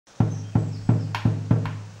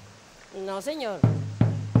No, señor.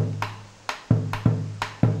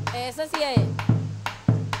 Ese sí es.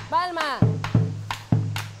 Palma.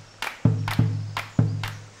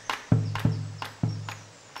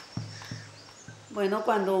 Bueno,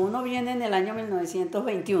 cuando uno viene en el año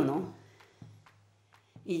 1921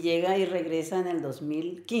 y llega y regresa en el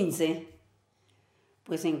 2015,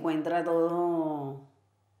 pues se encuentra todo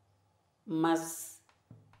más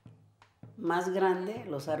grande,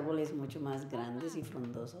 los árboles mucho más grandes y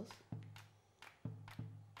frondosos.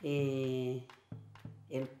 El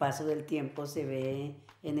paso del tiempo se ve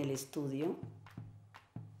en el estudio,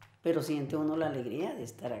 pero siente uno la alegría de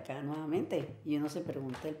estar acá nuevamente y uno se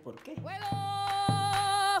pregunta el por qué. Juego,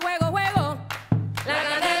 juego, juego, la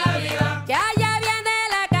candela viva, que allá viene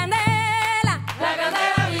la candela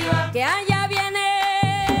viva, que allá viene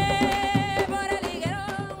por el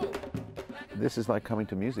higuerón. This is like coming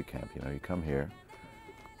to music camp, you know, you come here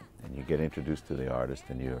and you get introduced to the artist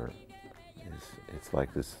and it's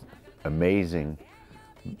like this amazing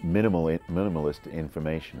minimalist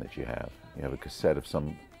information that you have. You have a cassette of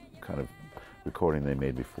some kind of recording they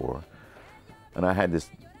made before. And I had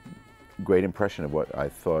this great impression of what I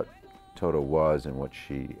thought Totó was and what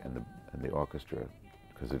she and the orchestra,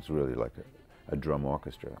 because it's really like a drum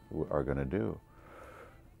orchestra, are going to do.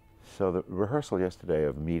 So the rehearsal yesterday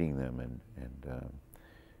of meeting them and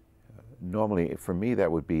normally for me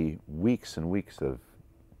that would be weeks and weeks of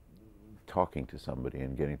talking to somebody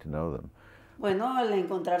and getting to know them. Bueno, al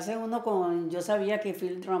encontrarse uno yo sabía que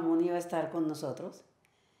Phil Ramone iba a estar con nosotros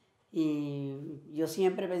y yo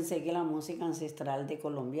siempre pensé que la música ancestral de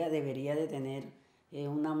Colombia debería de tener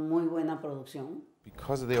una muy buena producción.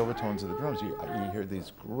 Because of the overtones of the drums, you hear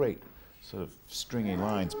these great sort of stringy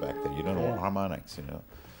lines back there. You don't know harmonics, you know.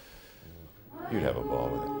 You'd have a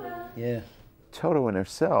ball with it. Yeah. Totó in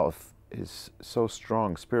herself is so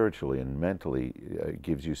strong spiritually and mentally,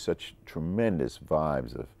 gives you such tremendous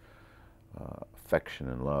vibes of affection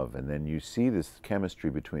and love, and then you see this chemistry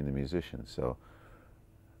between the musicians. So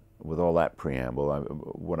with all that preamble,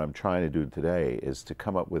 what I'm trying to do today is to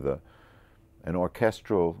come up with an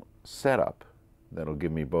orchestral setup that'll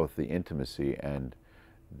give me both the intimacy and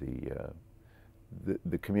the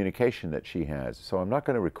communication that she has. So I'm not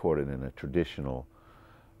going to record it in a traditional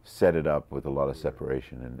set it up with a lot of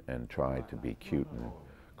separation and try to be cute and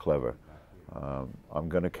clever. I'm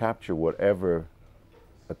going to capture whatever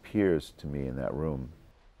appears to me in that room.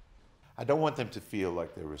 I don't want them to feel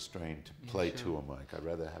like they're restrained to play to a mic. I'd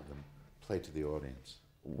rather have them play to the audience.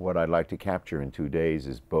 What I'd like to capture in 2 days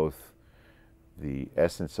is both the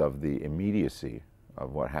essence of the immediacy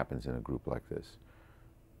of what happens in a group like this.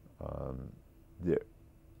 The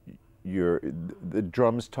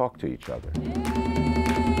drums talk to each other.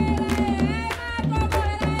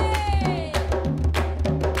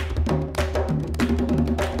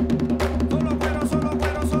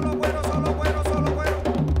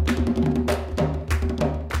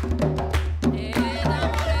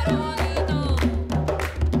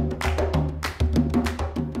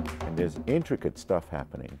 There's intricate stuff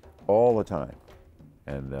happening all the time,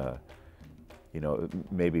 and you know,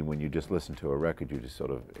 maybe when you just listen to a record, you're just sort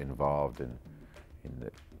of involved in the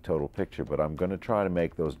total picture. But I'm going to try to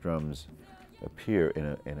make those drums appear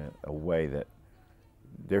in a way that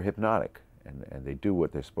they're hypnotic and they do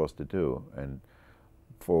what they're supposed to do. And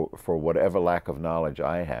for whatever lack of knowledge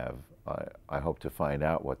I have, I hope to find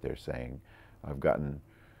out what they're saying. I've gotten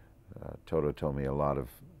Totó told me a lot of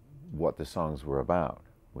what the songs were about,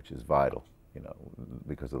 which is vital, you know,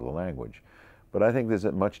 because of the language. But I think there's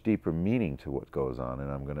a much deeper meaning to what goes on, and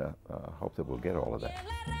I'm going to hope that we'll get all of that.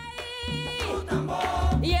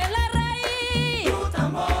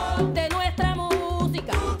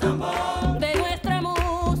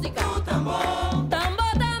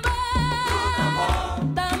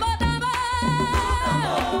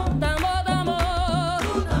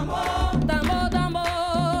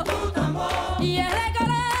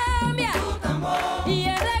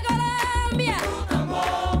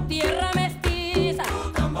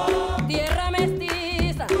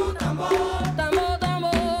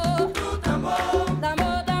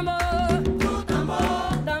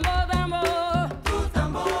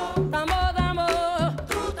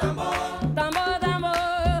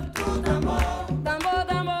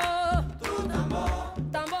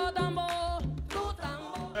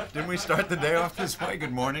 Didn't we start the day off this way?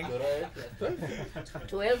 Good morning. 12.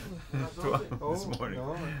 12 this morning.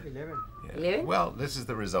 No, 11. Yeah. 11? Well, this is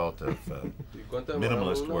the result of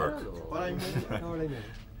minimalist work.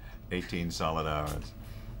 18 solid hours.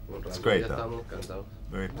 It's great, though.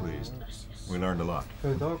 Very pleased. We learned a lot.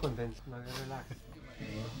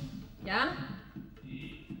 ¿Ya?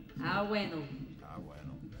 Ah, bueno. Ah,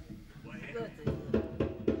 bueno.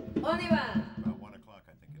 On y va.